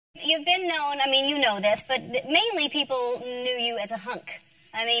you've been known, I mean, you know this, but mainly people knew you as a hunk.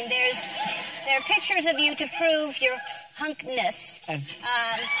 I mean, there are pictures of you to prove your hunkness. That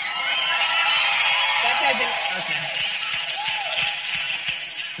doesn't, okay.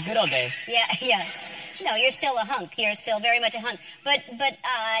 The good old days. Yeah. No, you're still a hunk. You're still very much a hunk. But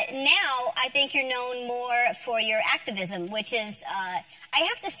now I think you're known more for your activism, which is, I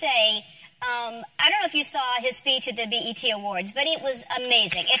have to say, I don't know if you saw his speech at the BET Awards, but it was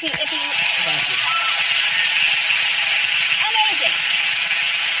amazing. If you Thank you. Amazing.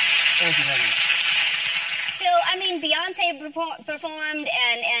 Thank you very much. So, I mean, Beyonce performed,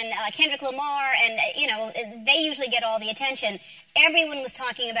 and Kendrick Lamar, and, they usually get all the attention. Everyone was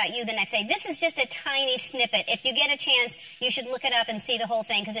talking about you the next day. This is just a tiny snippet. If you get a chance, you should look it up and see the whole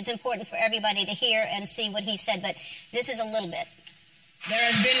thing, because it's important for everybody to hear and see what he said. But this is a little bit. There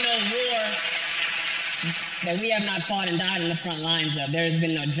has been no war that we have not fought and died on the front lines of. There has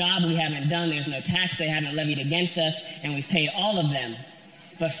been no job we haven't done. There's no tax they haven't levied against us, and we've paid all of them.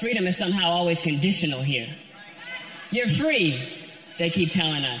 But freedom is somehow always conditional here. You're free, they keep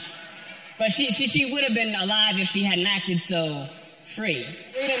telling us. But she would have been alive if she hadn't acted so free.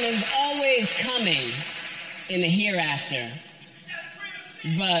 Freedom is always coming in the hereafter.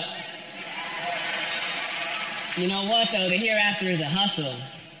 But you know what, though? The hereafter is a hustle.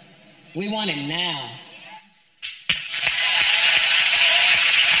 We want it now.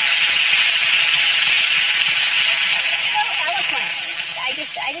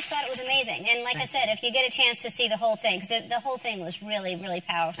 I just thought it was amazing. And like I said, if you get a chance to see the whole thing, because the whole thing was really, really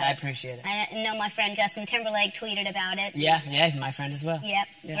powerful. I appreciate it. I know my friend Justin Timberlake tweeted about it. Yeah, he's my friend as well. Yep,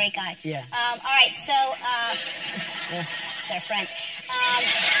 yeah. Great guy. Yeah. All right, so, it's our friend.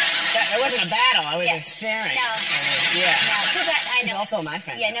 It wasn't a battle, I was just sharing. No. Yeah. No, because I know. He's also my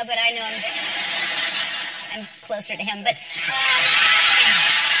friend. Yeah, no, but I know I'm closer to him. But,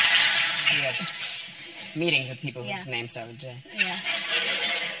 yeah. Meetings with people whose names start with J. Yeah.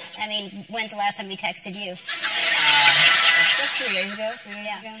 I mean, when's the last time we texted you? 3 days ago? 3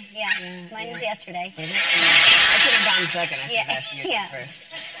 days ago? Yeah. Mine was yesterday. I should have gone second. I should have asked you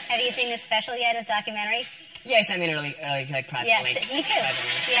first. Have you seen this special yet, his documentary? Yes, I mean early like private link. Yeah, me too.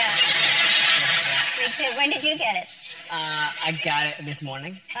 Yeah. Me too. When did you get it? I got it this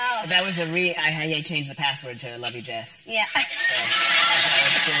morning. Oh. That was I changed the password to Love You Jess. Yeah. So that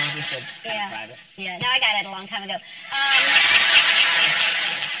was cool. Just it's kind of private. Yeah. No, I got it a long time ago.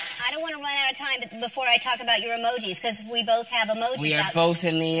 I don't want to run out of time before I talk about your emojis, because we both have emojis. We are both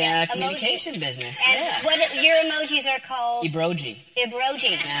in the communication business. And what your emojis are called? Ebroji.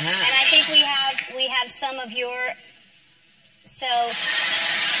 Ebroji. And I think we have some of your. So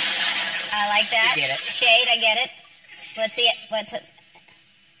I like that. You get it. Shade, I get it. Let's see it. What's it?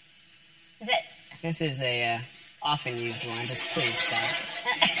 Is it? This is a often used one. Just please stop.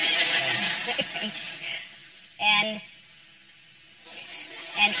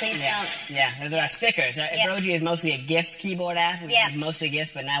 And please don't. Yeah, those are our stickers. Ebroji is mostly a GIF keyboard app. We do mostly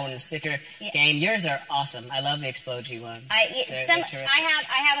GIFs, but now we're in the sticker game. Yours are awesome. I love the Exploji one. I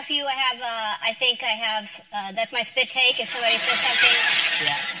have a few. I think I have. That's my spit take. If somebody says something.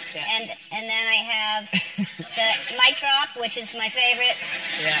 Yeah. And then I have the mic drop, which is my favorite.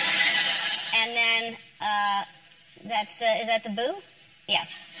 Yeah. And then is that the boo? Yeah.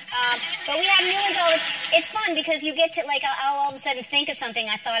 But we have new ones all the time. It's fun because you get to, like, I'll all of a sudden think of something.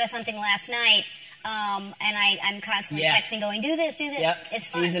 I thought of something last night, and I'm constantly texting going, do this. Yep. It's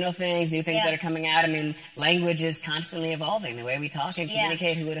fun. Seasonal things, new things that are coming out. I mean, language is constantly evolving. The way we talk and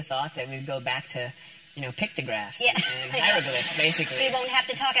communicate, who would have thought that we'd go back to, pictographs and hieroglyphs, basically. We won't have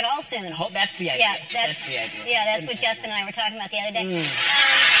to talk at all soon. That's the idea. Yeah, that's the idea. Yeah, that's what Justin and I were talking about the other day.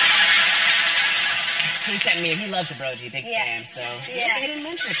 He sent me. He loves Ebroji, big fan. So he didn't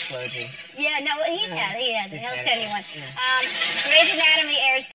mention Exploji. Yeah, no, he has. He'll send you one. Grey's Anatomy airs